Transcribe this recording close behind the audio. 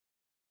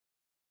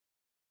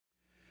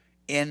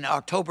In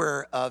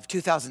October of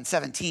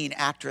 2017,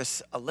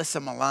 actress Alyssa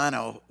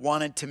Milano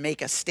wanted to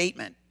make a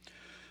statement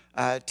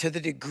to the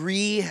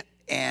degree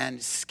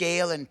and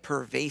scale and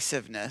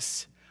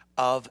pervasiveness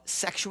of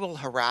sexual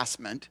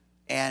harassment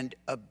and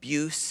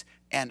abuse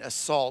and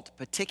assault,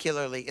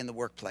 particularly in the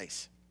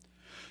workplace.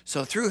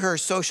 So through her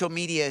social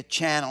media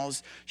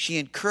channels, she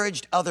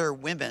encouraged other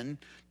women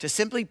to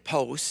simply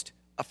post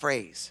a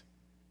phrase.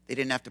 They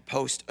didn't have to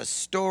post a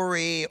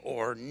story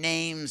or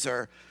names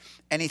or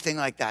anything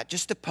like that,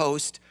 just to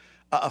post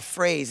a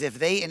phrase if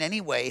they in any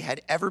way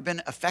had ever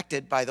been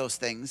affected by those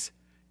things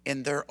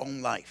in their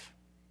own life.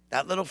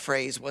 That little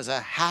phrase was a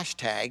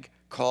hashtag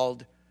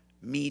called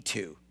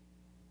 #MeToo.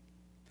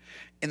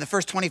 In the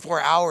first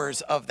 24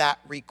 hours of that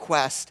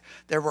request,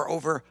 there were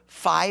over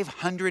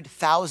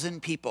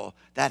 500,000 people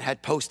that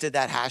had posted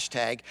that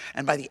hashtag.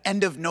 And by the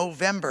end of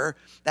November,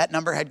 that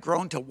number had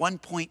grown to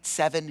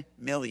 1.7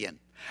 million.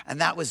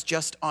 And that was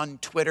just on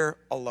Twitter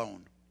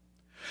alone.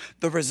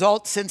 The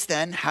result since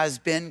then has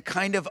been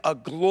kind of a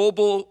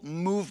global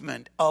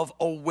movement of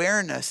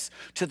awareness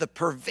to the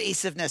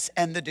pervasiveness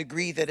and the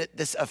degree that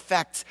this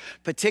affects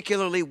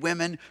particularly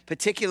women,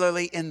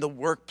 particularly in the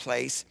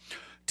workplace,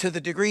 to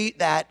the degree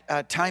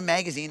that Time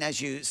magazine, as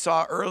you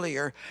saw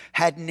earlier,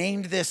 had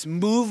named this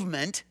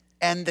movement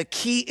and the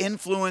key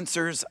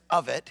influencers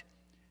of it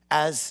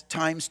as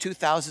Time's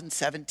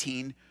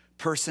 2017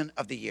 Person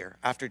of the Year,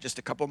 after just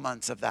a couple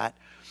months of that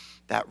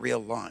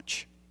real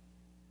launch.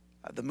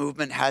 The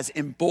movement has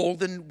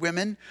emboldened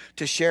women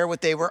to share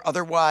what they were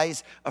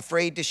otherwise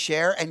afraid to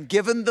share and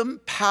given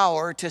them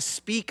power to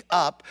speak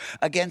up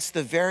against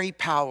the very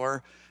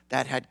power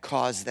that had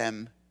caused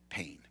them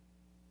pain.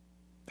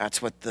 That's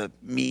what the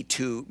Me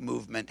Too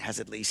movement has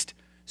at least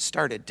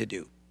started to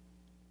do.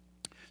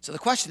 So the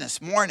question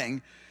this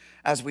morning,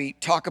 as we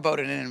talk about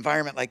it in an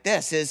environment like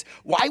this, is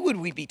why would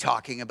we be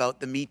talking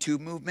about the Me Too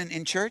movement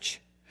in church?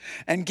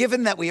 And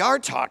given that we are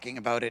talking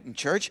about it in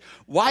church,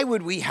 why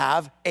would we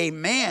have a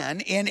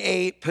man in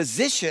a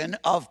position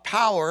of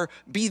power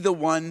be the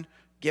one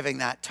giving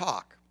that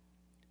talk?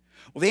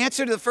 Well, the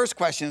answer to the first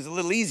question is a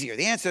little easier.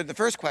 The answer to the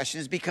first question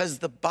is because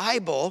the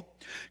Bible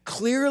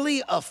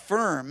clearly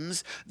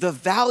affirms the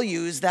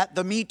values that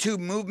the Me Too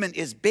movement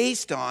is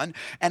based on.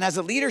 And as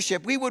a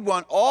leadership, we would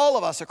want all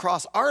of us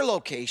across our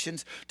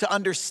locations to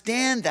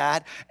understand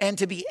that and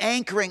to be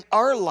anchoring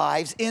our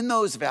lives in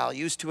those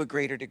values to a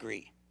greater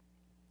degree.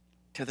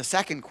 To the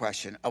second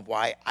question of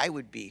why I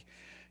would be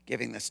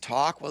giving this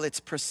talk, well,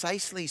 it's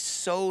precisely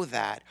so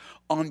that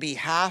on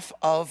behalf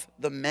of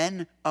the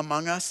men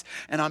among us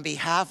and on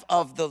behalf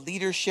of the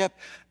leadership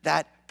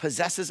that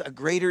possesses a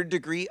greater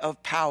degree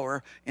of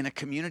power in a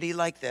community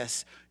like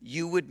this,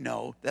 you would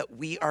know that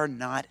we are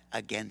not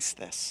against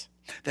this.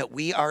 That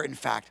we are, in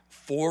fact,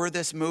 for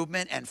this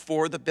movement and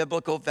for the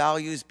biblical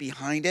values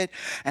behind it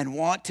and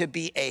want to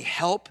be a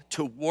help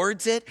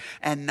towards it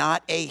and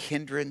not a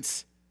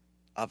hindrance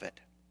of it.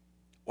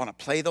 I want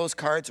to play those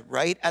cards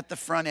right at the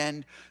front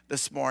end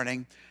this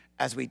morning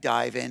as we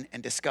dive in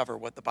and discover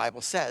what the Bible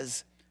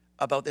says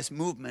about this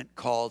movement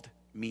called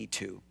Me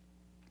Too.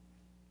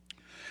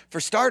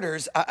 For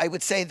starters, I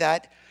would say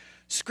that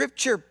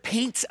Scripture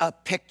paints a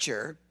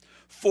picture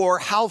for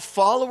how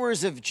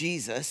followers of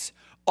Jesus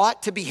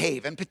ought to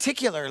behave, and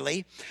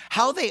particularly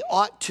how they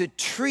ought to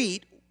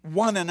treat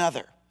one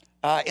another.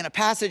 In a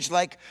passage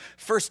like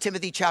 1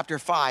 Timothy chapter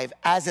 5,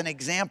 as an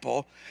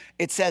example,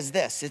 it says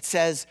this. It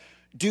says,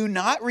 "Do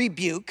not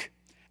rebuke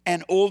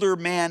an older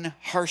man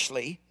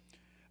harshly,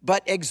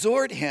 but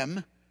exhort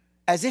him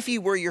as if he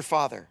were your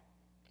father.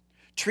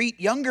 Treat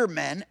younger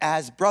men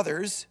as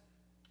brothers,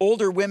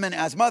 older women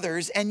as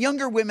mothers, and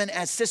younger women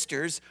as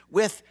sisters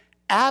with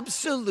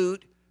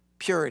absolute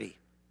purity."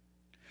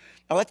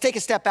 Now let's take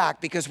a step back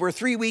because we're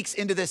 3 weeks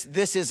into this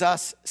This Is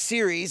Us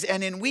series.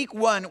 And in week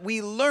 1,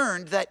 we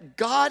learned that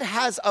God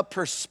has a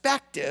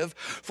perspective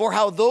for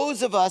how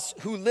those of us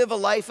who live a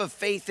life of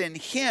faith in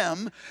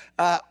Him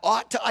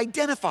ought to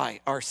identify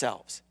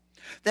ourselves.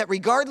 That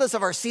regardless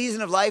of our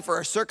season of life or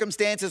our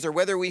circumstances or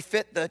whether we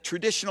fit the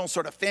traditional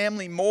sort of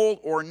family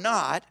mold or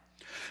not,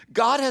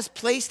 God has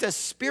placed us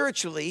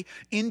spiritually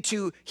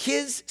into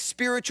His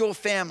spiritual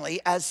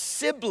family as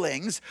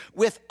siblings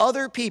with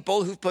other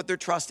people who've put their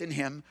trust in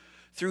Him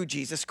through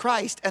Jesus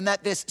Christ, and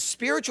that this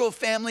spiritual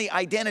family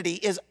identity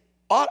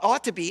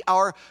ought to be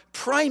our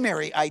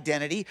primary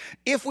identity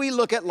if we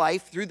look at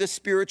life through the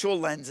spiritual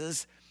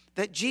lenses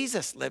that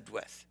Jesus lived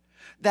with.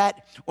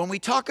 That when we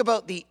talk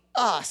about the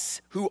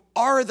us who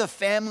are the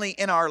family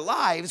in our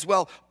lives,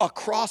 well,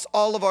 across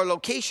all of our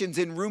locations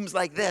in rooms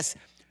like this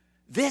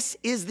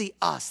is the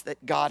us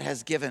that God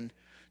has given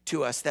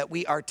to us, that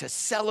we are to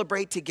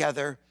celebrate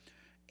together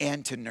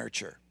and to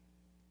nurture.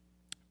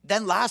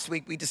 Then last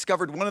week, we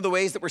discovered one of the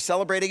ways that we're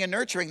celebrating and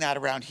nurturing that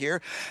around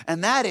here,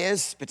 and that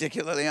is,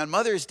 particularly on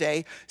Mother's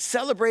Day,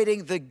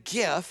 celebrating the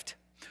gift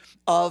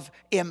of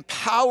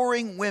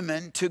empowering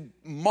women to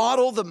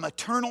model the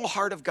maternal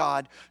heart of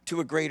God to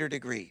a greater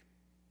degree.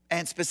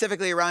 And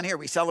specifically around here,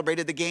 we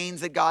celebrated the gains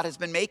that God has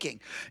been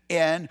making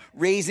in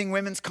raising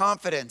women's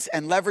confidence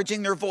and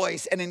leveraging their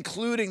voice and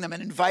including them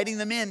and inviting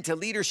them into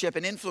leadership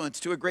and influence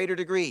to a greater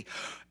degree.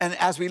 And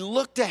as we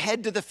looked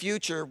ahead to the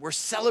future, we're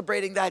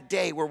celebrating that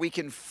day where we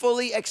can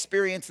fully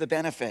experience the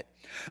benefit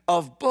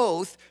of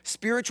both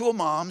spiritual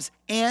moms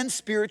and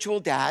spiritual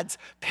dads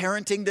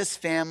parenting this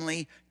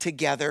family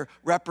together,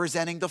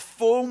 representing the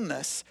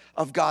fullness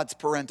of God's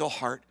parental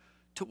heart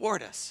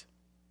toward us.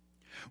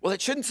 Well,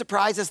 it shouldn't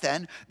surprise us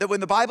then that when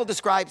the Bible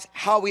describes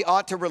how we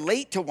ought to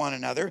relate to one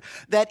another,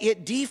 that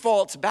it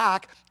defaults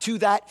back to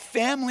that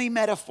family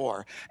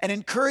metaphor and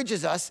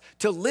encourages us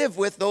to live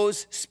with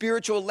those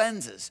spiritual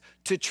lenses,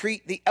 to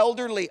treat the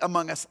elderly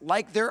among us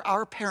like they're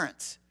our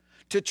parents,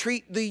 to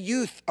treat the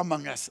youth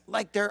among us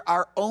like they're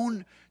our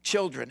own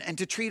children, and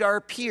to treat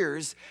our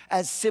peers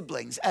as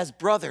siblings, as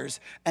brothers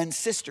and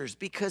sisters,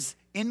 because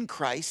in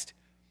Christ,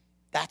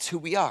 that's who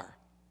we are.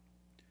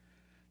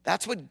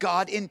 That's what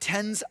God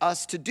intends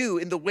us to do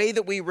in the way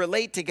that we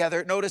relate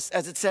together. Notice,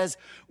 as it says,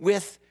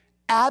 with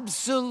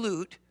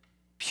absolute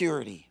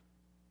purity.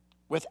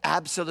 With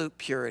absolute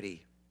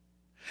purity.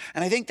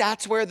 And I think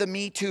that's where the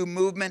Me Too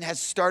movement has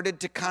started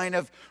to kind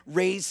of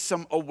raise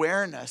some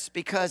awareness,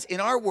 because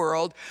in our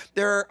world,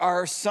 there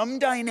are some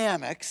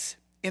dynamics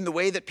in the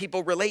way that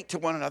people relate to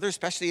one another,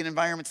 especially in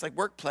environments like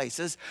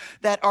workplaces,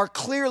 that are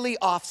clearly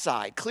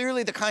offside,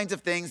 clearly the kinds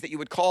of things that you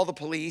would call the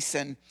police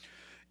and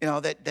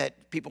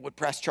that people would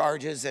press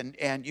charges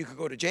and you could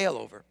go to jail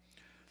over.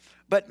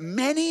 But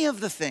many of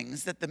the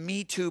things that the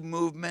Me Too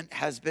movement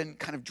has been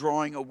kind of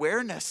drawing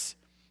awareness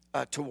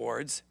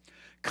towards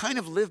kind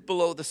of live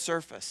below the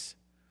surface,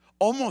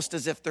 almost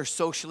as if they're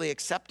socially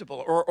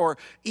acceptable, or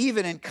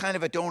even in kind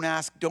of a don't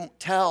ask, don't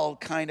tell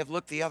kind of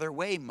look the other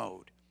way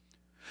mode.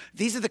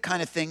 These are the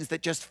kind of things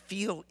that just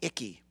feel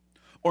icky,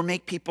 or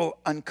make people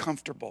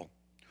uncomfortable,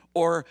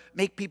 or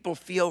make people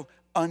feel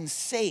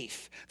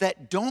unsafe,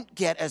 that don't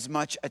get as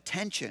much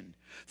attention.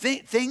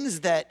 Things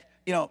that,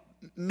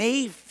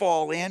 may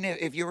fall in,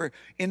 if you were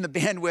in the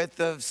bandwidth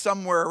of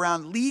somewhere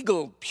around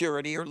legal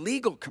purity or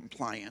legal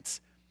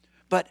compliance,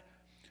 but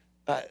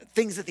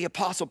things that the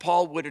Apostle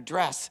Paul would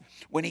address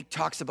when he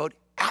talks about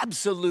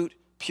absolute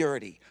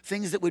purity,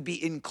 things that would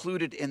be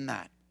included in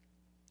that.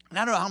 And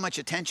I don't know how much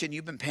attention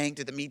you've been paying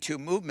to the Me Too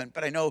movement,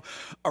 but I know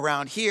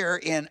around here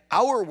in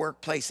our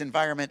workplace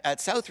environment at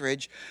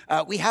Southridge,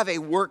 we have a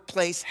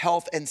workplace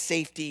health and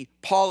safety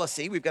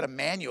policy. We've got a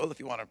manual if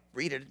you want to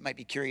read it. It might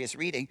be curious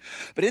reading.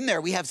 But in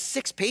there, we have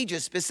 6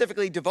 pages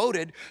specifically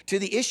devoted to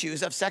the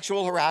issues of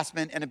sexual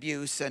harassment and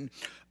abuse and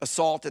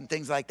assault and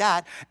things like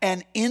that.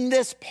 And in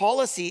this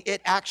policy,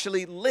 it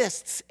actually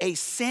lists a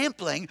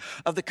sampling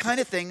of the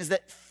kind of things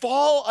that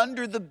fall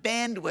under the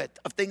bandwidth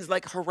of things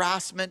like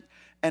harassment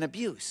and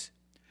abuse.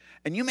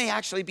 And you may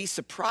actually be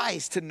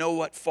surprised to know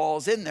what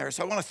falls in there.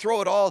 So I want to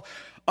throw it all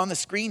on the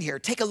screen here.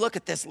 Take a look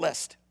at this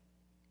list.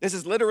 This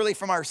is literally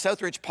from our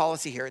Southridge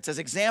policy here. It says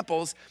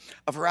examples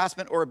of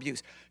harassment or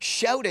abuse.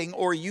 Shouting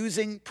or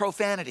using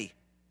profanity.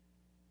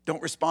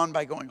 Don't respond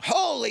by going,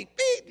 holy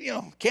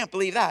beep, can't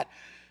believe that.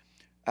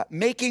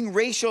 Making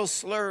racial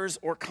slurs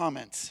or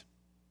comments.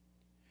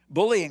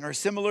 Bullying or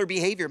similar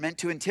behavior meant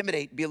to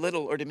intimidate,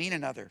 belittle, or demean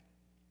another.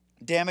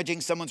 Damaging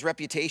someone's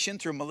reputation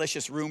through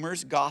malicious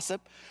rumors,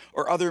 gossip,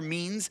 or other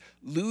means,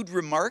 lewd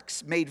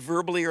remarks made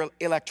verbally or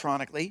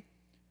electronically.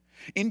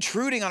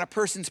 Intruding on a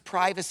person's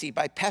privacy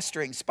by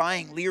pestering,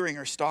 spying, leering,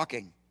 or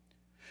stalking.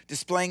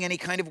 Displaying any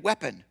kind of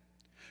weapon.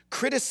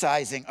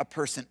 Criticizing a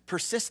person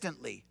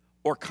persistently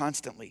or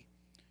constantly.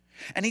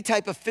 Any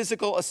type of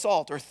physical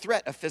assault or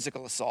threat of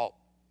physical assault.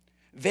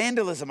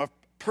 Vandalism of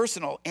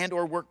personal and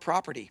or work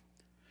property.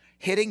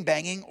 Hitting,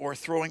 banging, or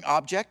throwing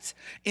objects,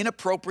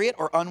 inappropriate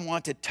or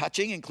unwanted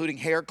touching, including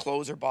hair,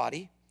 clothes, or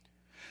body,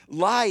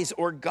 lies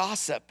or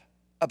gossip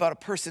about a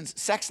person's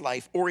sex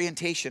life,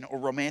 orientation, or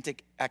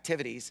romantic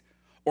activities,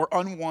 or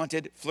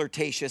unwanted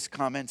flirtatious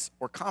comments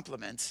or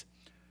compliments,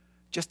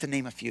 just to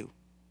name a few.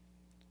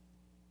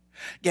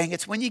 Gang,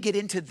 it's when you get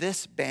into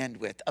this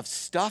bandwidth of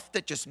stuff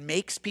that just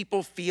makes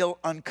people feel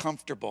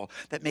uncomfortable,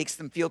 that makes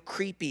them feel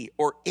creepy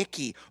or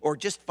icky or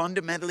just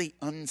fundamentally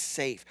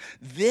unsafe.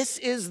 This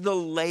is the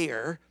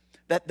layer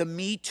that the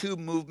Me Too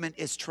movement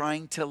is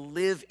trying to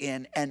live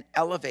in and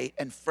elevate.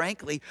 And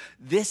frankly,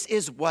 this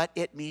is what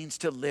it means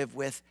to live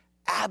with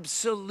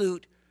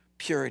absolute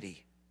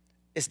purity,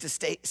 is to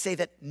say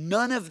that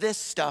none of this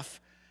stuff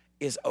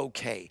is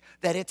okay,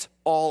 that it's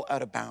all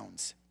out of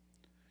bounds.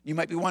 You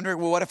might be wondering,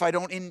 well, what if I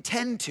don't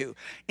intend to?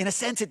 In a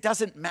sense, it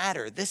doesn't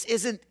matter. This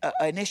isn't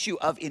an issue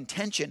of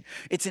intention.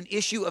 It's an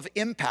issue of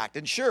impact.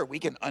 And sure, we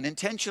can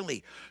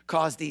unintentionally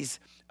cause these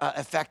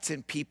effects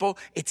in people.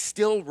 It's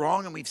still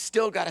wrong, and we've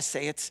still got to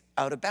say it's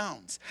out of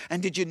bounds.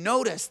 And did you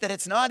notice that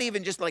it's not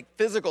even just like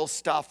physical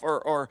stuff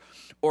or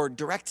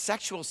direct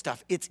sexual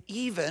stuff? It's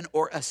even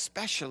or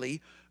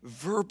especially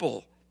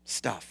verbal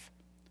stuff,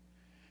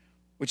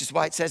 which is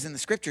why it says in the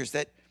scriptures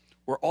that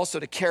we're also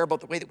to care about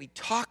the way that we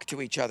talk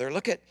to each other.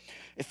 Look at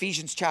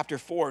Ephesians chapter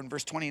 4 and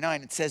verse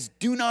 29. It says,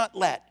 do not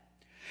let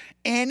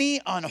any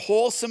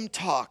unwholesome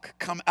talk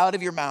come out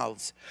of your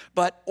mouths,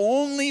 but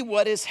only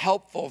what is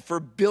helpful for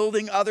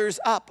building others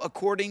up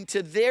according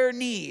to their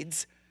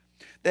needs,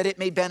 that it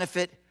may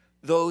benefit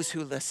those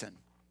who listen.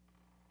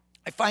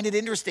 I find it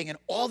interesting in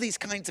all these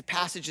kinds of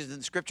passages in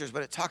the scriptures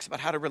when it talks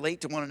about how to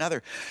relate to one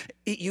another.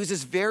 It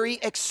uses very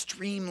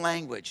extreme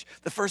language.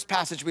 The first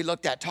passage we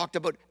looked at talked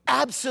about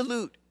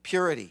absolute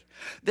purity.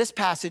 This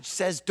passage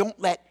says, don't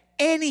let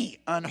any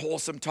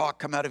unwholesome talk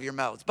come out of your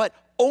mouths, but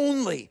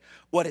only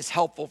what is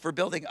helpful for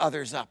building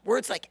others up.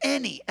 Words like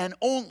any and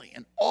only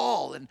and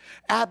all and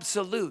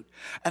absolute.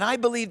 And I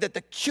believe that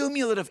the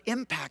cumulative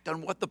impact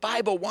on what the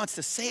Bible wants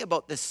to say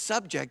about this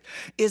subject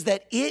is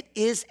that it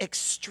is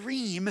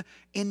extreme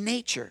in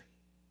nature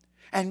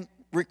and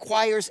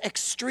requires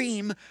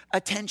extreme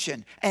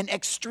attention and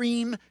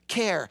extreme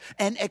care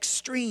and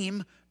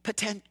extreme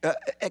protection.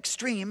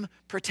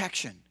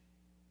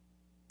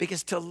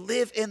 Because to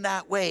live in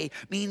that way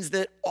means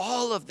that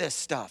all of this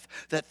stuff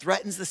that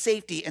threatens the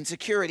safety and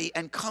security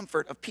and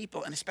comfort of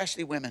people, and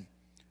especially women,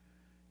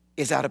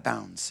 is out of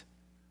bounds.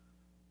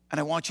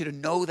 And I want you to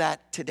know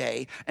that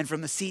today. And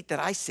from the seat that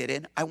I sit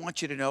in, I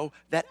want you to know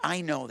that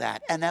I know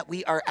that and that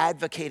we are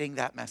advocating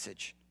that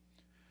message.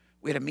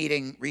 We had a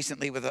meeting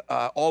recently with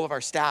all of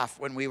our staff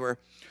when we were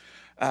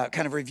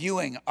kind of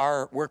reviewing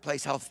our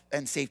workplace health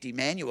and safety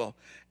manual.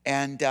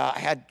 And I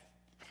had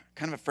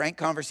kind of a frank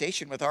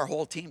conversation with our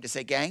whole team to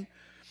say, gang,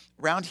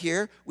 around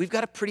here, we've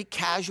got a pretty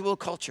casual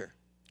culture,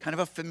 kind of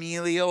a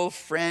familial,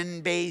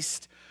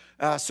 friend-based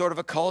sort of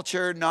a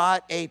culture,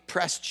 not a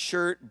pressed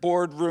shirt,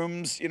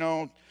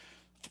 boardrooms,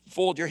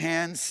 fold your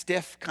hands,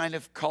 stiff kind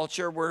of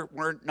culture.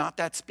 We're not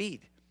that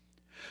speed.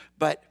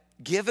 But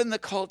given the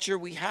culture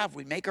we have,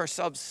 we make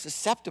ourselves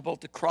susceptible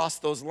to cross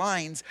those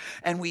lines,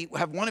 and we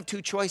have one of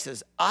two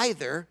choices.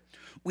 Either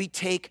we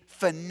take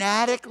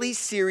fanatically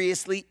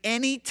seriously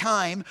any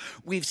time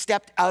we've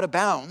stepped out of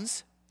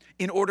bounds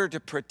in order to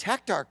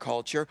protect our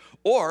culture,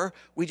 or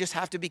we just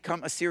have to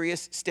become a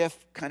serious,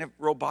 stiff, kind of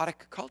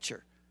robotic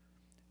culture.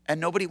 And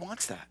nobody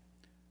wants that.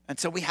 And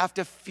so we have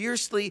to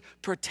fiercely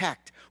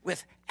protect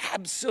with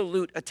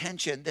absolute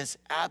attention this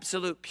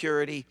absolute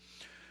purity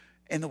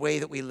in the way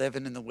that we live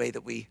and in the way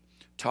that we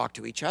talk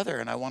to each other.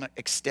 And I want to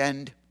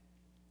extend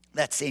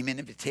that same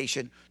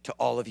invitation to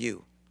all of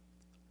you,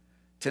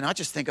 to not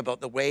just think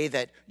about the way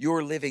that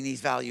you're living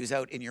these values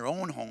out in your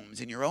own homes,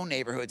 in your own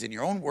neighborhoods, in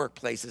your own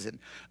workplaces, and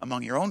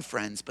among your own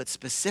friends, but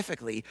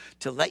specifically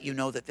to let you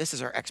know that this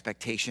is our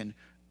expectation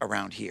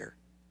around here.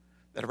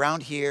 That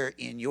around here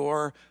in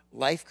your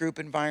life group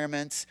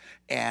environments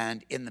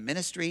and in the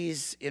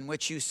ministries in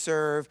which you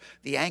serve,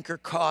 the anchor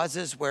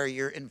causes where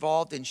you're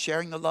involved in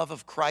sharing the love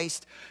of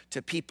Christ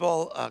to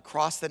people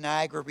across the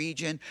Niagara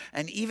region,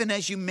 and even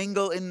as you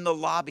mingle in the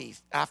lobby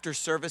after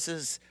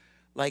services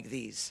like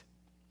these,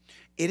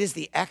 it is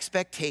the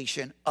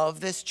expectation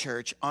of this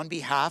church on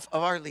behalf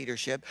of our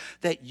leadership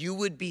that you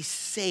would be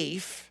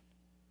safe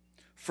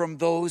from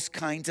those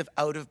kinds of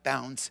out of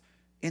bounds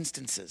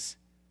instances.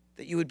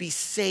 That you would be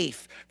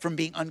safe from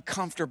being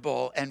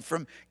uncomfortable and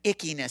from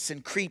ickiness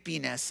and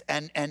creepiness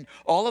and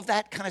all of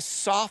that kind of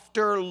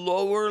softer,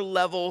 lower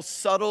level,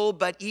 subtle,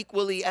 but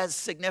equally as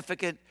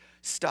significant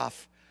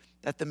stuff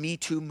that the Me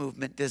Too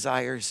movement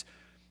desires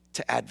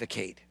to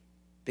advocate.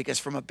 Because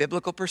from a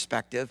biblical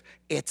perspective,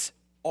 it's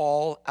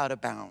all out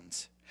of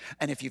bounds.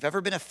 And if you've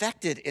ever been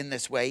affected in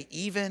this way,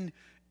 even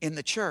in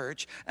the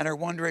church, and are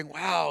wondering,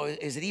 wow,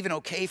 is it even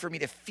okay for me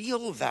to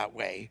feel that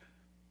way?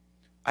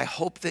 I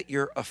hope that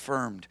you're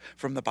affirmed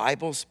from the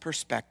Bible's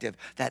perspective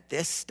that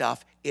this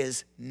stuff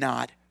is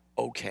not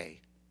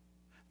okay.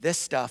 This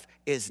stuff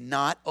is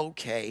not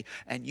okay,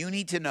 and you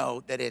need to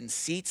know that in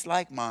seats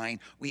like mine,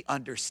 we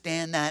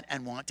understand that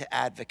and want to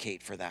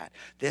advocate for that.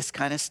 This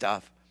kind of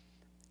stuff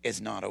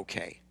is not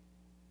okay.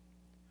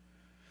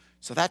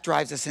 So that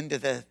drives us into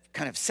the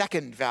kind of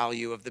second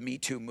value of the Me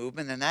Too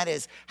movement, and that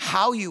is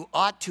how you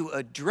ought to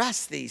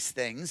address these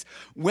things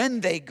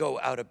when they go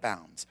out of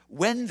bounds,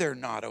 when they're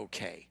not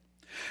okay.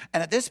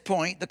 And at this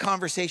point, the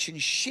conversation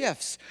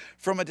shifts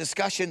from a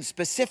discussion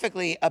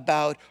specifically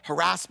about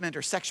harassment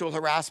or sexual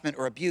harassment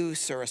or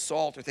abuse or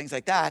assault or things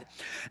like that,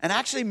 and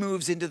actually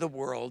moves into the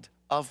world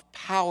of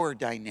power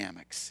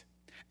dynamics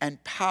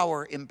and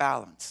power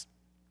imbalance.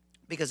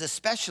 Because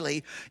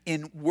especially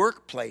in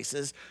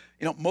workplaces,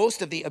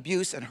 most of the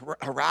abuse and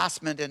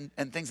harassment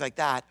and things like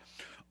that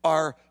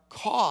are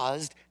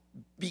caused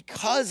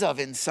because of,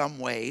 in some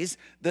ways,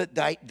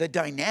 the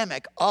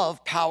dynamic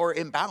of power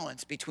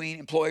imbalance between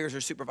employers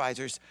or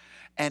supervisors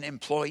and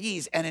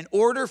employees. And in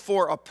order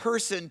for a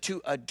person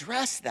to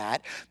address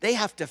that, they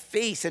have to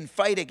face and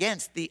fight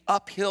against the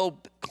uphill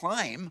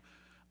climb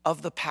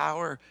of the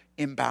power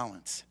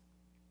imbalance.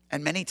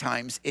 And many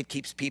times it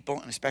keeps people,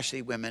 and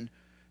especially women,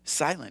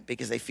 silent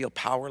because they feel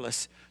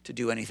powerless to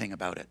do anything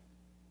about it.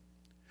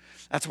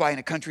 That's why in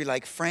a country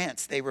like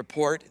France, they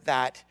report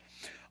that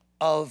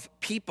of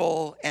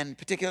people, and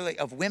particularly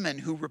of women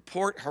who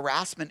report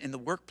harassment in the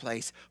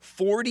workplace,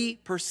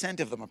 40%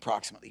 of them,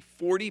 approximately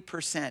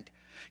 40%,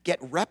 get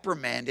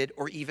reprimanded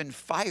or even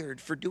fired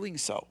for doing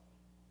so.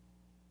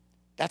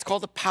 That's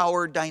called the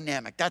power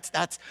dynamic. That's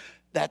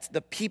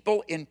the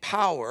people in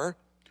power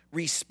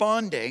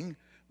responding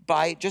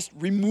by just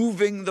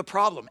removing the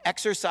problem,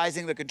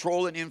 exercising the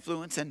control and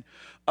influence and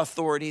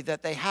authority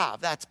that they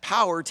have. That's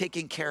power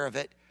taking care of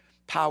it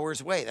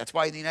power's way. That's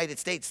why in the United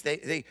States,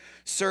 they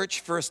search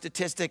for a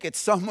statistic. It's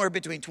somewhere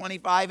between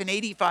 25 and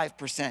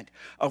 85%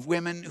 of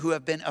women who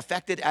have been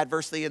affected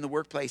adversely in the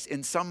workplace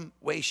in some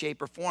way,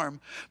 shape, or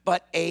form,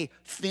 but a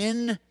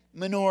thin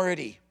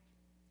minority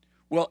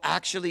will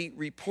actually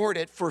report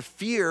it for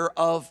fear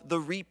of the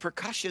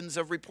repercussions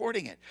of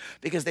reporting it,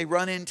 because they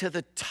run into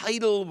the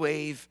tidal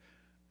wave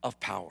of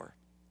power.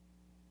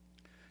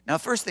 Now,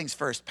 first things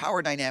first,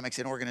 power dynamics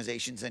in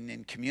organizations and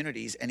in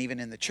communities and even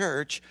in the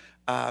church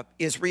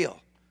is real.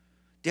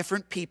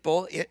 Different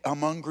people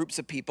among groups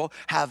of people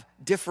have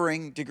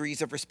differing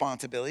degrees of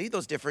responsibility.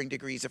 Those differing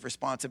degrees of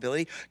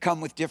responsibility come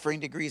with differing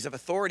degrees of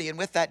authority. And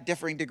with that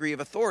differing degree of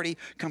authority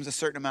comes a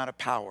certain amount of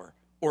power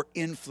or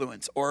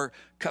influence or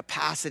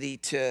capacity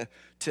to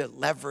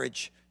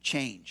leverage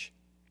change.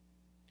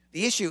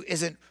 The issue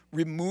isn't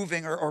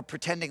removing or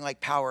pretending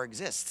like power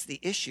exists. The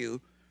issue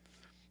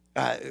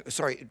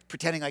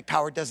pretending like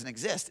power doesn't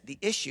exist. The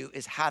issue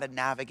is how to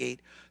navigate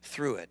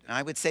through it. And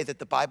I would say that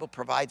the Bible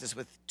provides us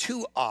with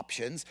two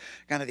options,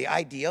 kind of the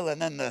ideal and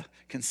then the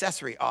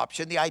concessory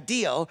option. The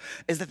ideal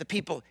is that the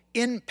people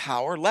in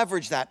power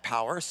leverage that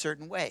power a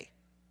certain way.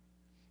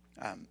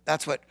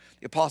 That's what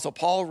the Apostle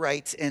Paul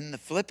writes in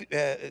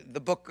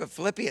the book of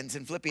Philippians,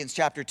 in Philippians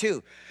chapter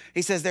 2.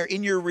 He says there,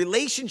 in your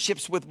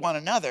relationships with one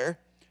another,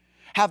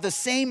 have the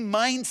same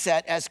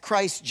mindset as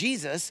Christ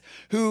Jesus,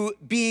 who,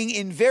 being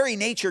in very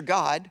nature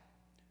God,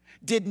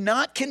 did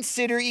not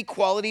consider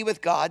equality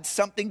with God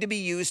something to be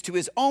used to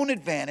his own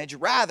advantage.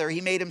 Rather,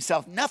 he made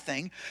himself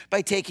nothing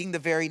by taking the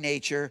very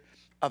nature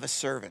of a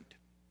servant.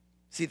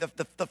 See,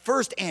 the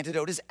first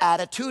antidote is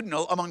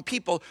attitudinal among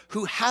people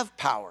who have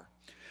power.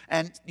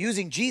 And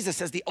using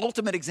Jesus as the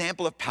ultimate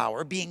example of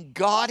power, being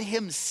God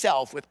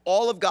himself with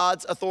all of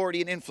God's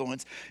authority and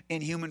influence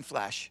in human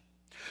flesh,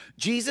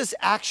 Jesus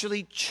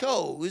actually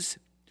chose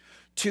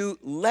to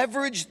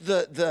leverage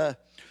the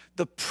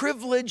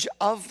privilege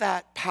of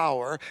that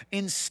power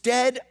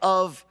instead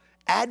of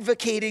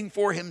advocating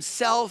for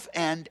himself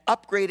and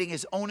upgrading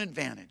his own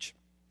advantage.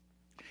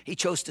 He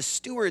chose to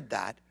steward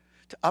that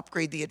to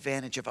upgrade the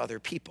advantage of other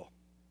people.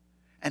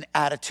 And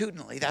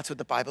attitudinally, that's what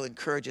the Bible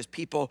encourages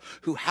people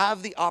who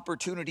have the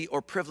opportunity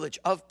or privilege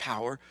of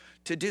power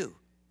to do.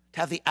 To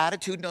have the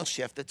attitudinal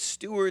shift that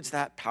stewards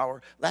that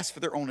power less for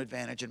their own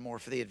advantage and more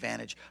for the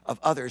advantage of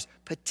others,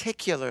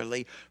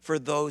 particularly for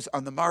those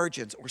on the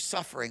margins or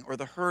suffering or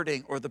the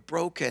hurting or the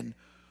broken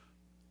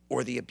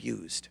or the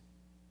abused.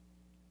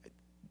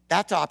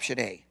 That's option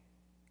A.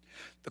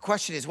 The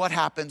question is, what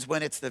happens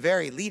when it's the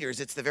very leaders,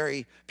 it's the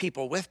very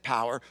people with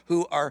power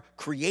who are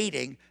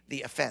creating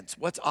the offense?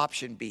 What's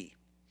option B?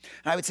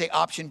 And I would say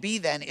option B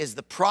then is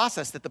the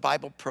process that the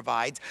Bible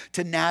provides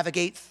to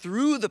navigate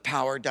through the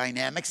power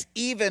dynamics,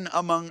 even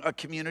among a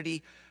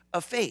community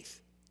of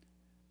faith.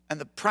 And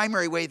the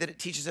primary way that it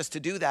teaches us to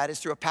do that is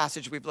through a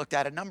passage we've looked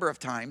at a number of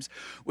times,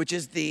 which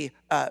is the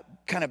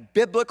kind of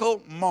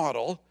biblical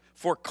model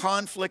for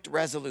conflict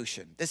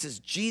resolution. This is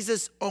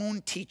Jesus'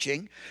 own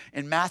teaching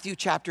in Matthew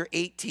chapter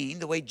 18,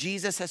 the way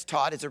Jesus has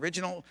taught his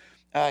original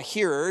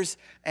hearers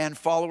and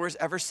followers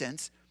ever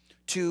since,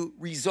 to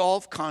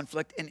resolve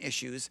conflict and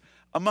issues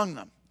among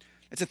them.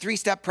 It's a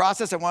three-step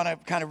process. I want to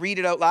kind of read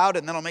it out loud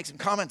and then I'll make some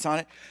comments on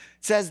it.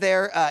 It says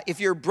there, if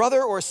your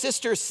brother or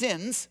sister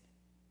sins,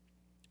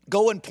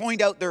 go and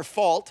point out their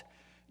fault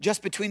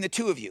just between the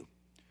two of you.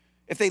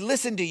 If they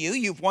listen to you,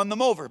 you've won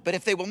them over. But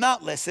if they will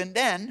not listen,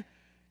 then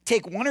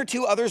take one or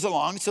two others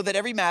along so that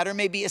every matter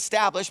may be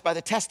established by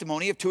the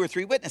testimony of two or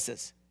three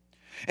witnesses.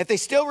 If they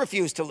still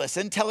refuse to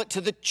listen, tell it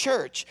to the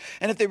church.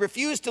 And if they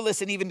refuse to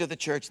listen even to the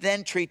church,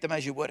 then treat them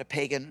as you would a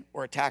pagan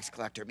or a tax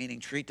collector, meaning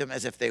treat them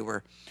as if they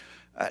were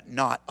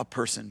not a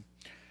person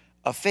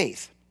of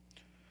faith.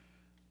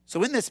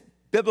 So in this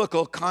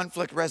biblical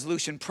conflict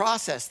resolution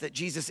process that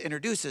Jesus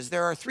introduces,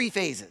 there are three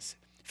phases.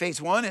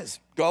 Phase one is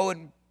go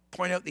and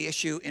point out the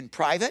issue in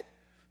private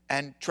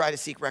and try to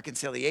seek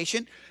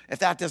reconciliation. If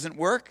that doesn't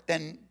work,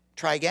 then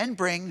try again,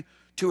 bring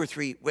two or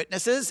three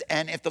witnesses,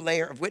 and if the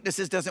layer of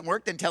witnesses doesn't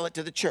work, then tell it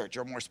to the church,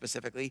 or more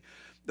specifically,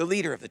 the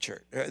leader of the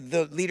church,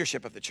 the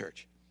leadership of the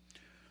church.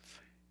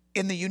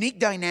 In the unique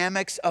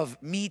dynamics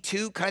of Me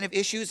Too kind of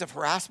issues of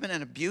harassment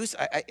and abuse,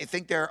 I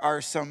think there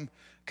are some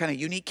kind of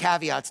unique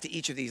caveats to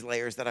each of these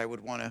layers that I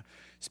would want to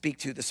speak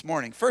to this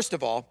morning. First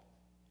of all,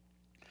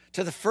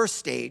 to the first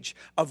stage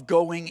of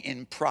going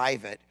in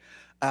private,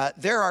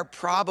 there are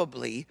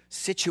probably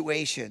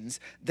situations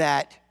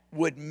that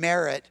would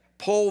merit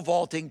pole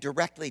vaulting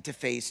directly to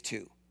phase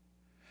two.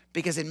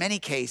 Because in many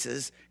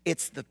cases,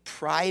 it's the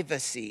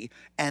privacy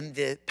and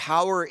the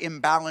power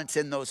imbalance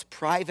in those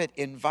private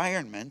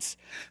environments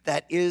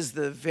that is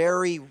the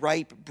very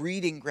ripe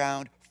breeding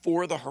ground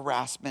for the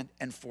harassment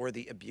and for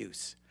the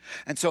abuse.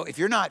 And so if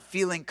you're not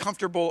feeling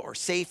comfortable or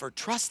safe or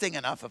trusting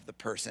enough of the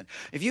person,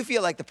 if you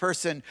feel like the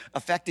person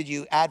affected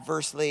you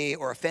adversely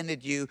or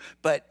offended you,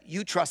 but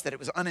you trust that it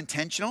was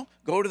unintentional,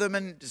 go to them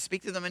and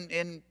speak to them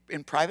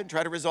in private and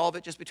try to resolve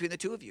it just between the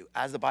two of you,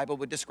 as the Bible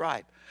would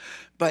describe.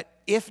 But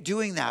if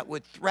doing that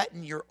would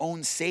threaten your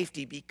own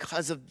safety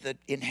because of the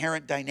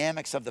inherent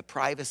dynamics of the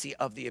privacy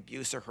of the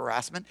abuse or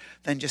harassment,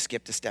 then just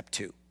skip to step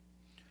 2.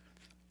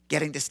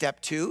 Getting to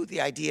step 2,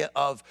 the idea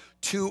of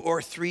 2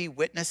 or 3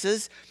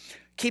 witnesses.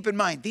 Keep in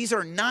mind, these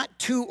are not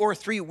 2 or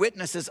 3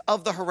 witnesses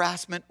of the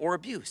harassment or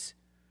abuse.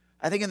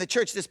 I think in the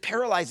church, this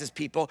paralyzes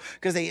people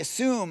because they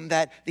assume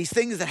that these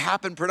things that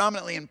happen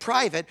predominantly in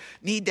private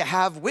need to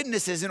have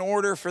witnesses in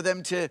order for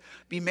them to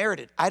be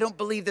merited. I don't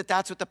believe that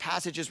that's what the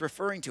passage is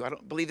referring to. I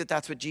don't believe that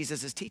that's what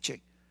Jesus is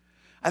teaching.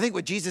 I think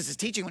what Jesus is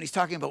teaching when he's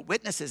talking about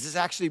witnesses is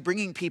actually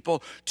bringing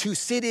people to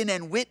sit in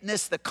and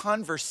witness the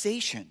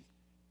conversation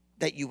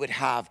that you would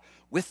have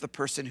with the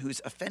person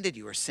who's offended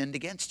you or sinned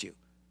against you.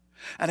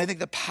 And I think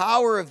the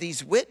power of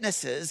these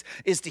witnesses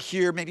is to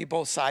hear maybe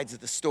both sides of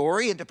the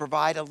story and to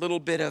provide a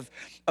little bit of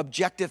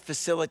objective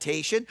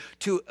facilitation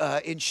to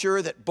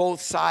ensure that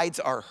both sides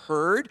are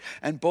heard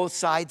and both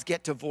sides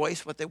get to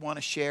voice what they want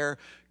to share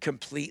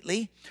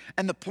completely.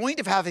 And the point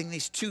of having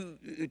these two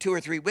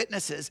or three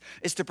witnesses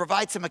is to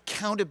provide some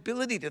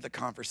accountability to the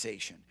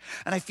conversation.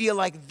 And I feel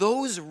like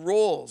those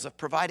roles of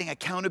providing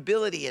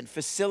accountability and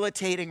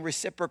facilitating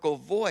reciprocal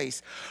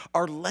voice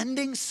are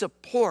lending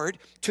support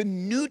to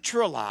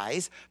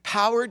neutralize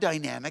power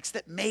dynamics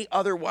that may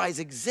otherwise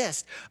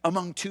exist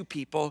among two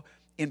people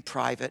in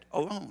private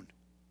alone.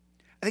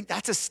 I think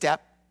that's a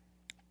step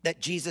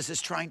that Jesus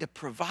is trying to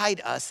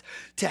provide us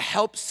to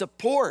help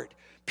support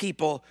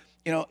people,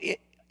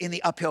 in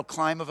the uphill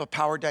climb of a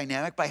power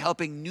dynamic by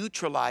helping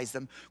neutralize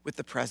them with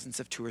the presence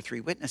of 2 or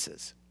 3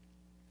 witnesses.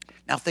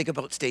 Now think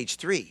about stage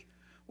 3,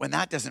 when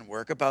that doesn't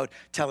work, about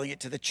telling it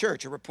to the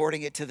church or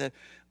reporting it to the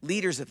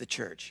leaders of the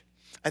church.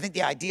 I think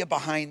the idea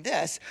behind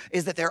this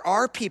is that there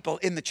are people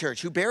in the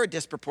church who bear a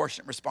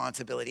disproportionate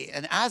responsibility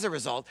and as a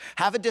result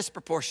have a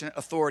disproportionate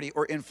authority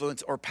or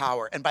influence or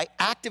power. And by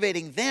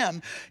activating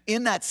them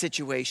in that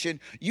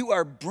situation, you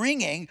are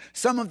bringing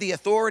some of the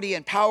authority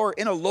and power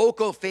in a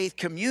local faith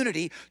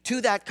community to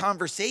that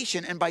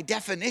conversation and by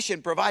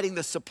definition providing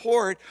the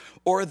support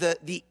or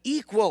the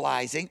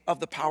equalizing of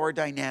the power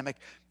dynamic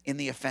in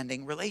the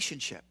offending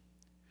relationship.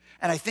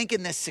 And I think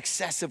in this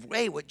successive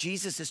way, what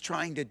Jesus is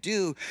trying to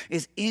do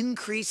is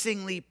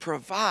increasingly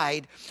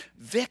provide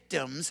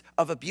victims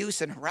of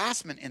abuse and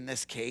harassment in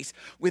this case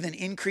with an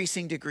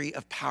increasing degree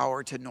of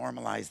power to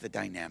normalize the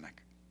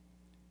dynamic.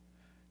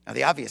 Now,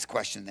 the obvious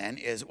question then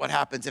is what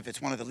happens if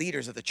it's one of the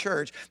leaders of the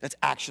church that's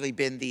actually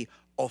been the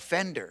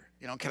offender?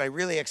 Can I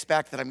really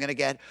expect that I'm going to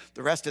get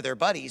the rest of their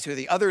buddies, who are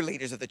the other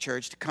leaders of the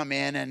church, to come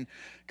in and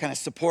kind of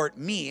support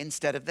me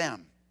instead of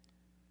them?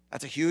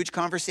 That's a huge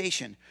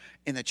conversation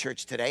in the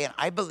church today. And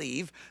I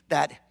believe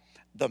that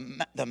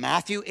the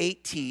Matthew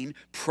 18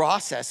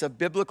 process of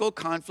biblical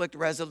conflict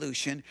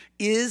resolution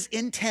is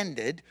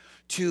intended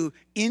to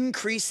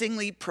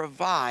increasingly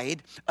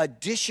provide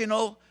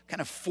additional kind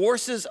of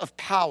forces of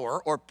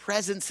power or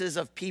presences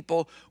of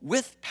people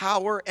with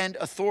power and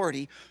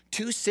authority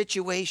to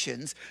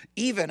situations,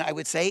 even, I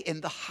would say,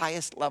 in the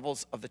highest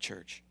levels of the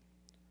church.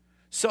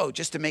 So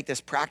just to make this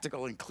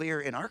practical and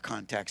clear in our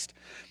context,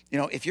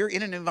 if you're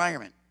in an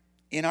environment,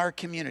 in our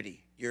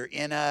community, you're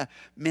in a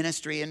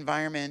ministry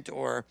environment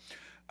or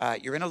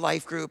you're in a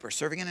life group or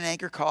serving in an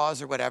anchor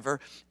cause or whatever,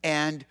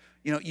 and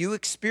you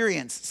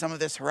experience some of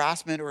this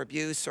harassment or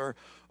abuse or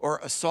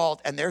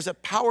assault, and there's a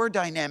power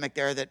dynamic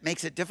there that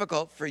makes it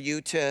difficult for you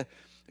to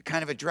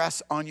kind of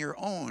address on your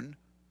own,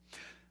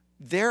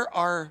 there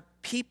are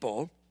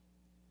people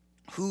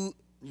who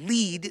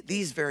lead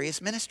these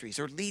various ministries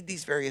or lead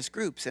these various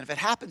groups. And if it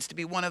happens to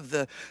be one of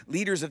the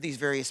leaders of these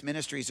various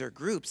ministries or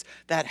groups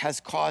that has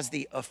caused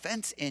the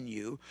offense in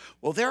you,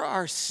 well, there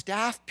are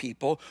staff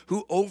people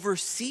who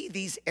oversee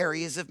these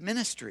areas of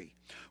ministry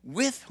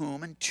with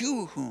whom and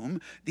to whom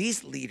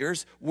these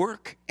leaders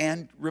work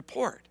and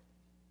report.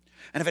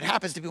 And if it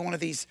happens to be one of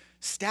these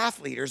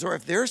staff leaders, or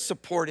if their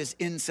support is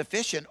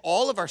insufficient,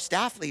 all of our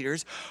staff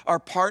leaders are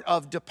part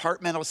of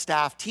departmental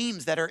staff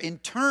teams that are in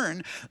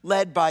turn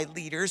led by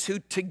leaders who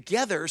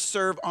together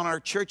serve on our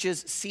church's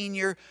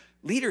senior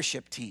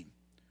leadership team,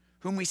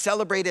 whom we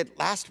celebrated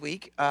last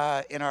week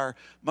in our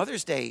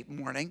Mother's Day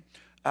morning,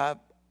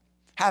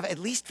 have at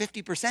least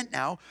 50%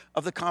 now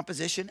of the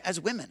composition as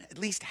women. At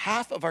least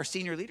half of our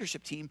senior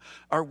leadership team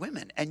are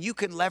women. And you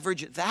can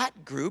leverage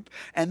that group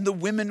and the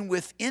women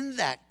within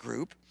that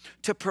group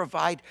to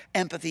provide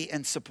empathy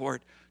and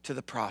support to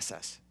the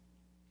process.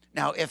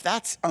 Now, if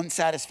that's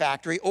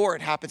unsatisfactory, or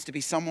it happens to be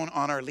someone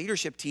on our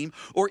leadership team,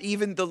 or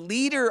even the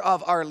leader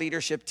of our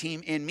leadership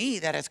team in me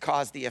that has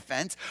caused the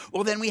offense,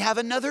 well, then we have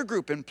another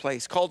group in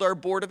place called our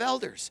board of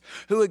elders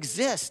who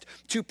exist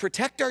to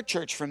protect our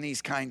church from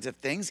these kinds of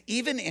things,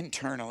 even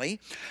internally,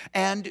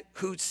 and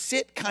who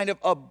sit kind of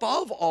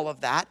above all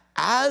of that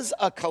as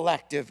a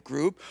collective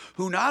group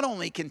who not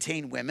only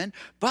contain women,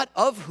 but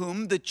of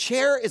whom the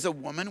chair is a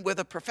woman with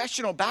a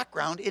professional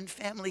background in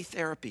family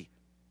therapy.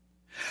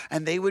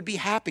 And they would be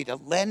happy to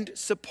lend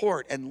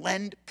support and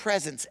lend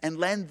presence and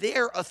lend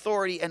their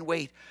authority and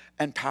weight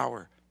and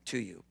power to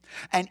you.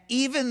 And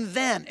even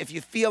then, if you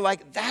feel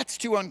like that's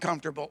too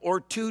uncomfortable or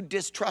too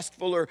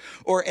distrustful,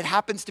 or it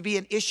happens to be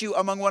an issue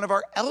among one of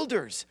our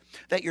elders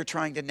that you're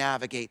trying to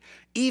navigate,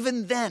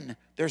 even then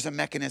there's a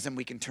mechanism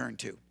we can turn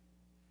to.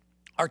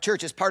 Our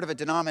church is part of a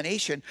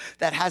denomination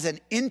that has an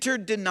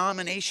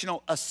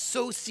interdenominational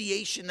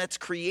association that's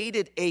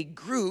created a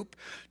group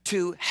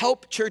to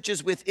help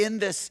churches within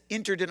this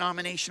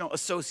interdenominational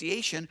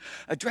association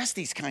address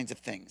these kinds of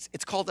things.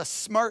 It's called a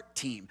SMART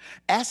team.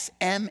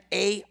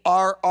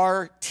 SMART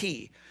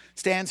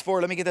stands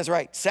for, let me get this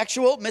right,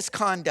 Sexual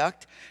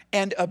Misconduct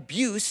and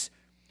Abuse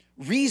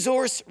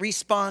Resource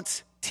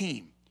Response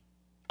Team.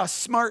 A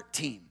SMART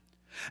team.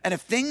 And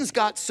if things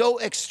got so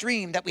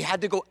extreme that we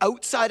had to go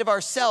outside of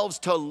ourselves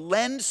to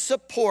lend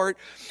support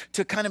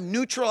to kind of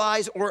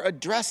neutralize or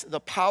address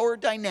the power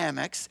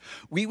dynamics,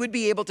 we would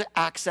be able to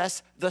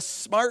access the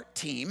SMART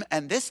team.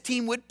 And this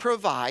team would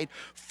provide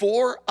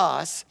for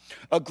us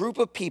a group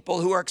of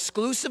people who are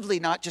exclusively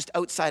not just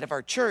outside of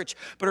our church,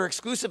 but are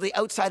exclusively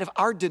outside of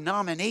our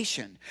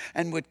denomination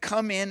and would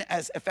come in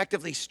as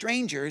effectively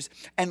strangers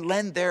and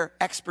lend their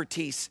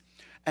expertise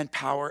and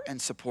power and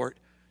support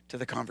to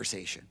the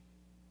conversation.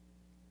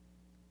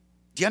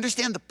 Do you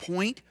understand the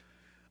point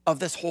of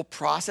this whole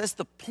process?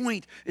 The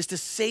point is to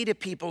say to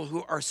people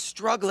who are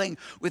struggling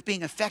with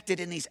being affected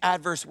in these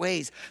adverse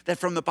ways that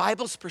from the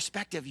Bible's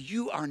perspective,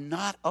 you are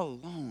not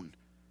alone.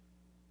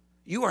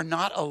 You are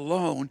not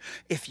alone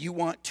if you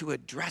want to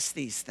address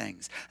these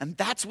things. And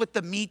that's what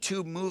the Me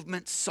Too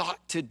movement sought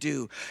to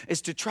do, is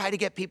to try to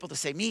get people to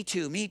say, me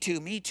too, me too,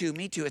 me too,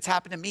 me too. It's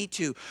happened to me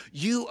too.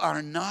 You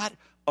are not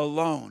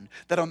alone.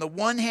 That on the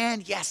one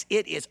hand, yes,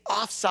 it is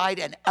offside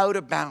and out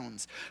of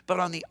bounds. But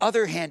on the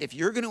other hand, if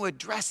you're going to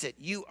address it,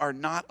 you are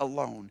not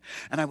alone.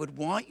 And I would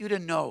want you to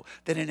know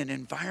that in an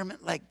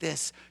environment like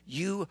this,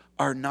 you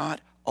are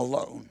not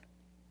alone.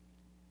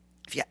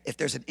 If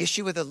there's an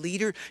issue with a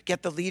leader,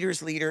 get the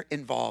leader's leader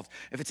involved.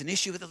 If it's an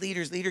issue with the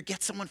leader's leader,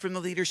 get someone from the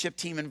leadership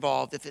team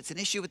involved. If it's an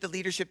issue with the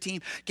leadership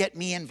team, get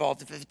me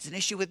involved. If it's an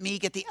issue with me,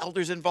 get the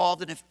elders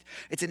involved. And if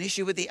it's an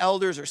issue with the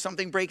elders or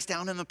something breaks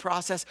down in the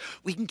process,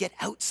 we can get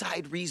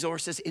outside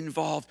resources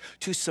involved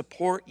to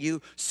support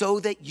you so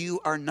that you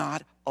are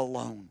not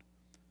alone.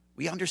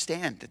 We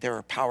understand that there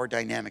are power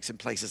dynamics in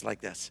places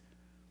like this.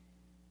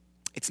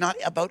 It's not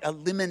about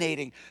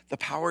eliminating the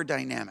power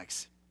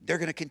dynamics. They're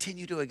going to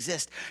continue to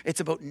exist. It's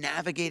about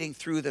navigating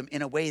through them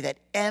in a way that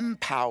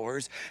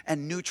empowers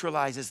and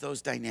neutralizes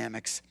those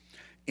dynamics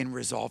in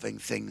resolving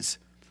things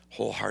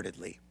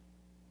wholeheartedly.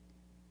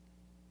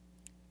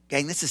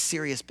 Gang, this is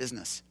serious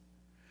business.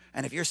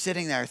 And if you're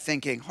sitting there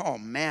thinking, oh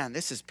man,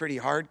 this is pretty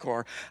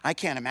hardcore, I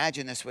can't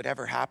imagine this would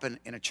ever happen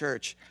in a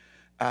church,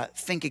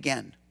 think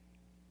again.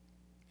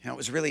 You know, it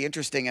was really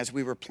interesting as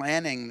we were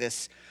planning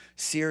this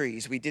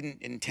series. We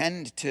didn't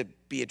intend to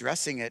be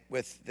addressing it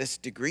with this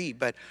degree,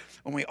 but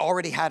when we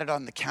already had it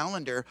on the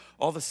calendar,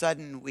 all of a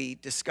sudden we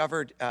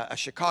discovered a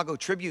Chicago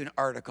Tribune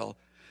article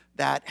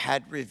that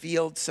had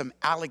revealed some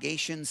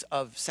allegations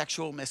of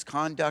sexual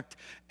misconduct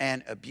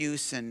and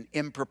abuse and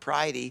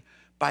impropriety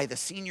by the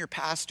senior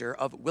pastor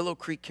of Willow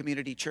Creek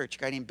Community Church, a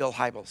guy named Bill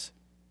Hybels,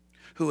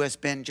 who has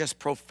been just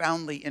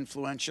profoundly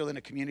influential in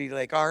a community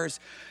like ours.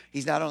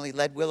 He's not only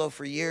led Willow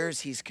for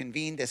years, he's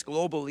convened this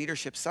global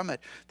leadership summit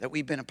that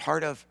we've been a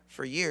part of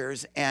for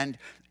years. And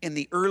in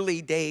the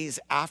early days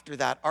after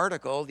that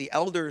article, the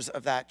elders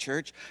of that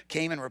church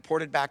came and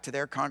reported back to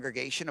their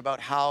congregation about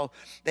how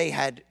they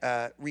had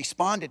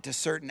responded to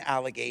certain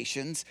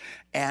allegations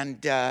and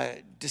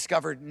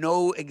discovered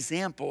no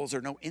examples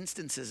or no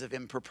instances of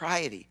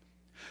impropriety.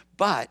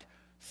 But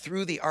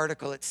through the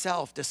article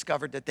itself,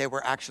 discovered that there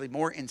were actually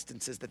more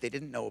instances that they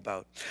didn't know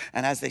about.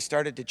 And as they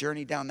started to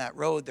journey down that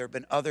road, there have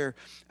been other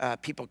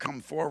people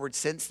come forward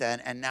since then,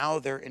 and now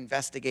they're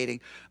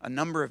investigating a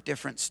number of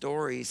different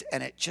stories.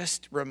 And it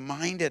just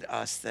reminded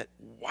us that,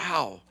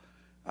 wow,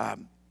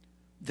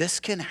 this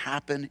can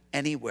happen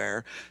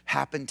anywhere,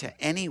 happen to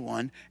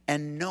anyone,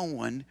 and no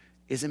one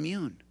is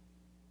immune.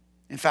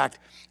 In fact,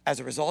 as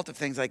a result of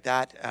things like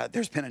that,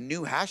 there's been a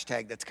new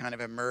hashtag that's kind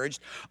of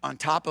emerged. On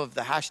top of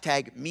the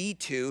hashtag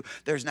 #MeToo,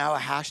 there's now a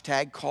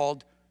hashtag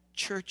called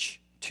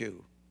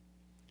 #ChurchToo.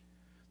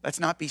 Let's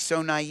not be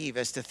so naive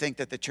as to think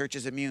that the church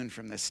is immune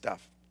from this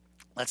stuff.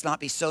 Let's not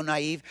be so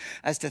naive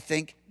as to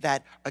think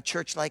that a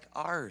church like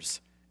ours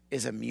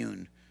is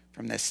immune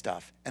from this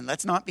stuff. And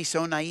let's not be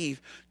so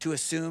naive to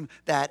assume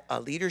that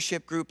a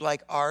leadership group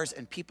like ours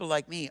and people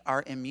like me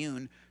are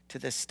immune to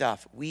this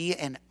stuff. We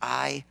and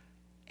I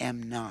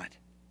am not.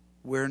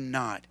 We're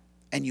not.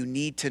 And you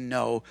need to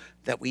know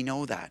that we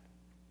know that.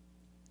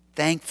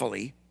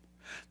 Thankfully,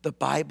 the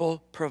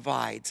Bible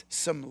provides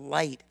some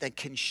light that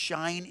can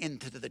shine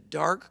into the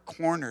dark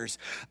corners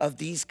of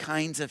these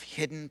kinds of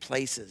hidden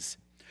places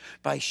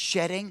by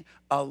shedding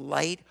a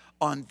light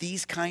on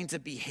these kinds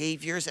of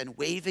behaviors and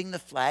waving the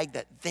flag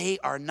that they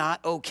are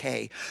not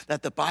okay,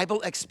 that the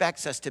Bible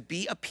expects us to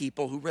be a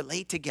people who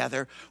relate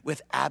together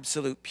with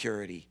absolute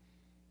purity.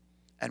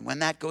 And when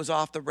that goes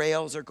off the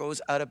rails or goes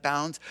out of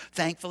bounds,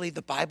 thankfully,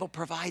 the Bible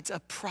provides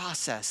a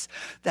process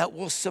that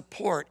will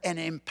support and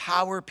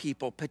empower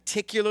people,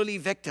 particularly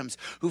victims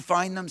who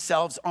find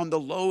themselves on the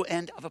low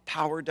end of a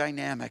power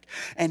dynamic.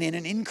 And in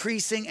an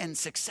increasing and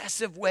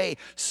successive way,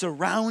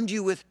 surround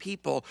you with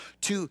people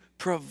to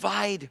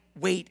provide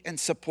weight and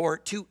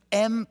support, to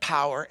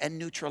empower and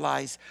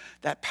neutralize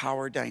that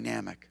power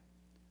dynamic.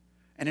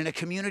 And in a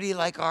community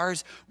like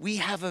ours, we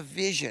have a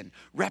vision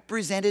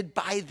represented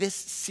by this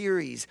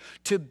series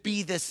to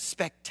be this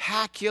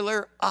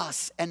spectacular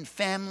us and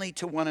family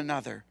to one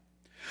another.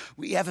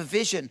 We have a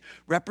vision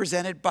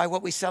represented by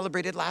what we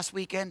celebrated last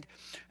weekend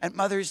at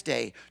Mother's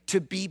Day, to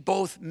be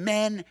both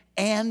men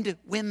and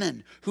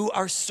women who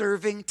are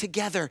serving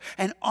together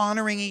and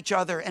honoring each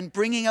other and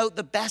bringing out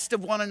the best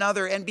of one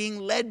another and being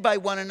led by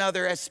one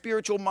another as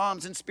spiritual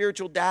moms and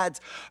spiritual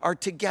dads are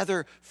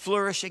together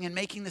flourishing and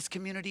making this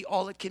community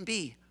all it can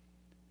be.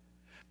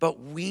 But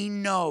we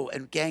know,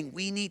 and gang,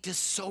 we need to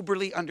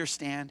soberly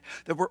understand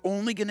that we're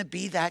only going to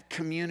be that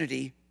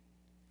community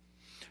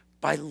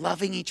by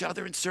loving each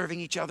other and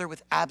serving each other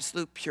with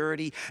absolute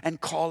purity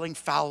and calling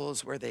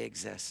fouls where they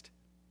exist.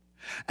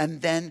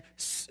 And then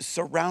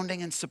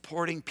surrounding and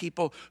supporting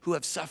people who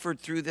have suffered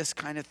through this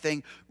kind of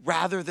thing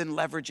rather than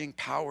leveraging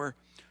power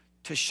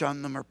to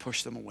shun them or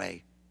push them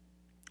away.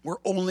 We're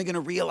only going to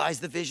realize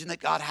the vision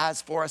that God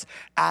has for us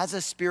as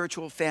a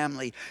spiritual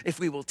family if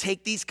we will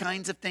take these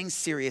kinds of things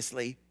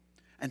seriously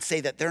and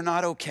say that they're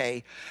not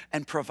okay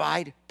and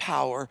provide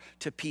power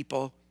to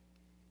people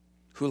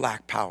who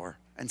lack power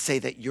and say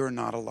that you're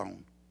not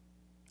alone.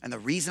 And the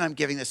reason I'm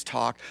giving this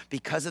talk,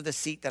 because of the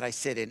seat that I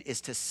sit in, is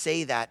to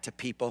say that to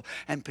people,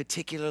 and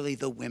particularly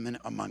the women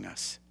among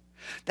us.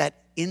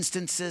 That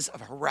instances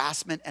of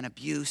harassment and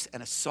abuse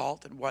and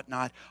assault and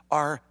whatnot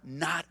are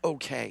not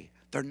okay.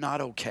 They're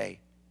not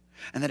okay.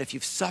 And that if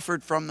you've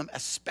suffered from them,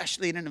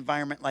 especially in an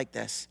environment like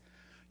this,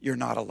 you're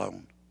not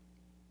alone.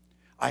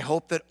 I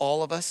hope that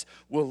all of us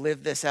will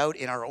live this out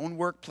in our own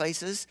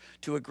workplaces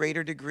to a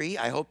greater degree.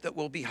 I hope that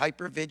we'll be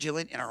hyper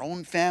vigilant in our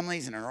own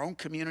families, in our own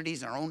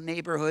communities, in our own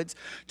neighborhoods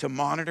to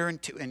monitor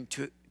and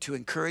to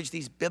encourage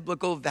these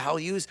biblical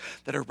values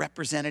that are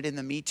represented in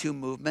the Me Too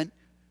movement.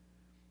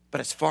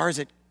 But as far as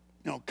it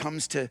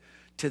comes to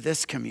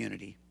this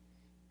community,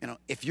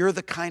 if you're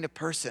the kind of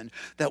person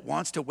that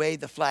wants to wave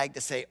the flag to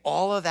say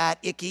all of that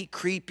icky,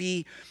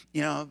 creepy,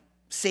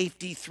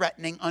 safety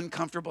threatening,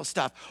 uncomfortable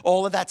stuff,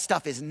 all of that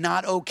stuff is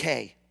not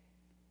okay.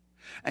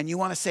 And you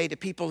want to say to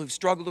people who've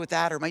struggled with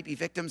that or might be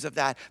victims of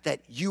that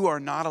you are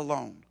not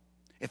alone.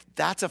 If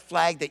that's a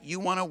flag that you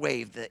want to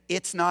wave, that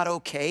it's not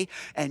okay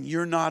and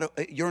you're not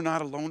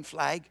alone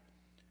flag,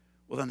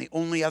 well, then the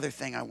only other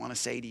thing I want to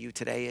say to you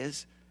today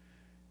is,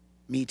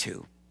 me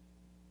too.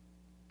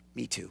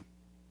 Me too.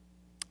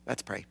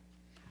 Let's pray.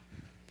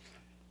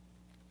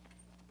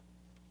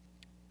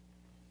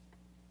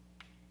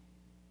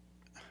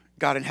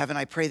 God in heaven,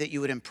 I pray that you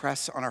would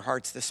impress on our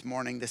hearts this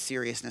morning the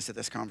seriousness of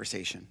this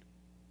conversation.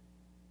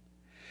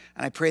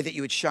 And I pray that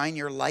you would shine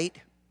your light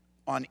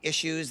on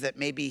issues that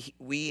maybe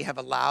we have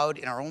allowed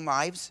in our own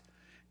lives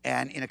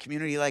and in a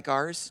community like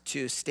ours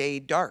to stay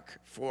dark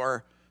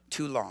for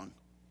too long.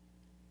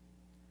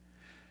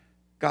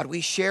 God, we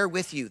share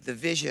with you the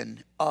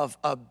vision of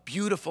a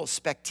beautiful,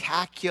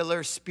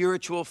 spectacular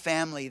spiritual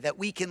family that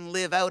we can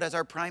live out as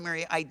our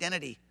primary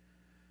identity.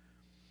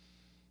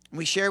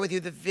 We share with you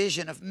the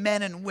vision of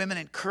men and women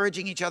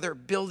encouraging each other,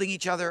 building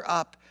each other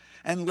up,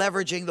 and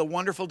leveraging the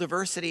wonderful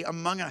diversity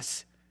among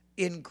us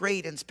in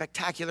great and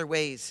spectacular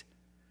ways.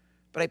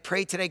 But I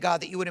pray today,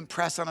 God, that you would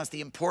impress on us the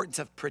importance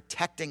of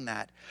protecting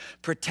that,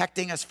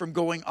 protecting us from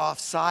going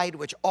offside,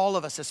 which all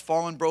of us as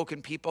fallen,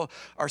 broken people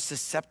are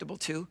susceptible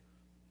to,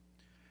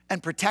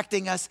 and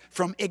protecting us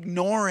from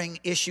ignoring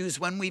issues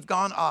when we've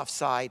gone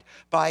offside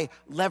by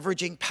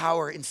leveraging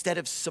power instead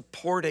of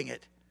supporting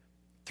it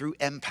through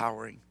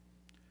empowering.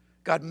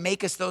 God,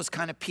 make us those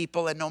kind of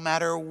people, and no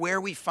matter where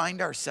we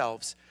find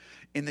ourselves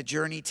in the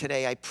journey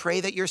today, I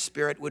pray that your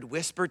Spirit would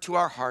whisper to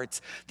our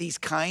hearts these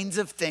kinds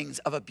of things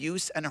of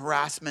abuse and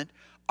harassment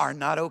are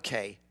not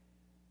okay.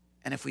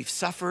 And if we've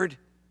suffered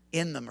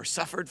in them or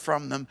suffered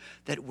from them,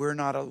 that we're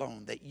not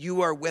alone, that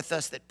you are with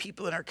us, that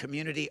people in our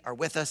community are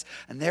with us,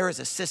 and there is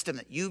a system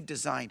that you've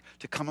designed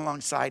to come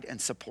alongside and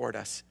support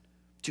us,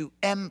 to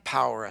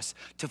empower us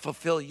to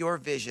fulfill your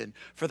vision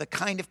for the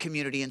kind of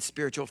community and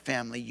spiritual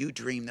family you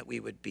dream that we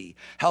would be.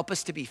 Help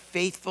us to be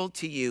faithful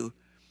to you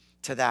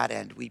to that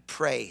end. We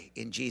pray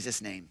in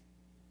Jesus' name.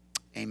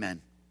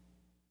 Amen.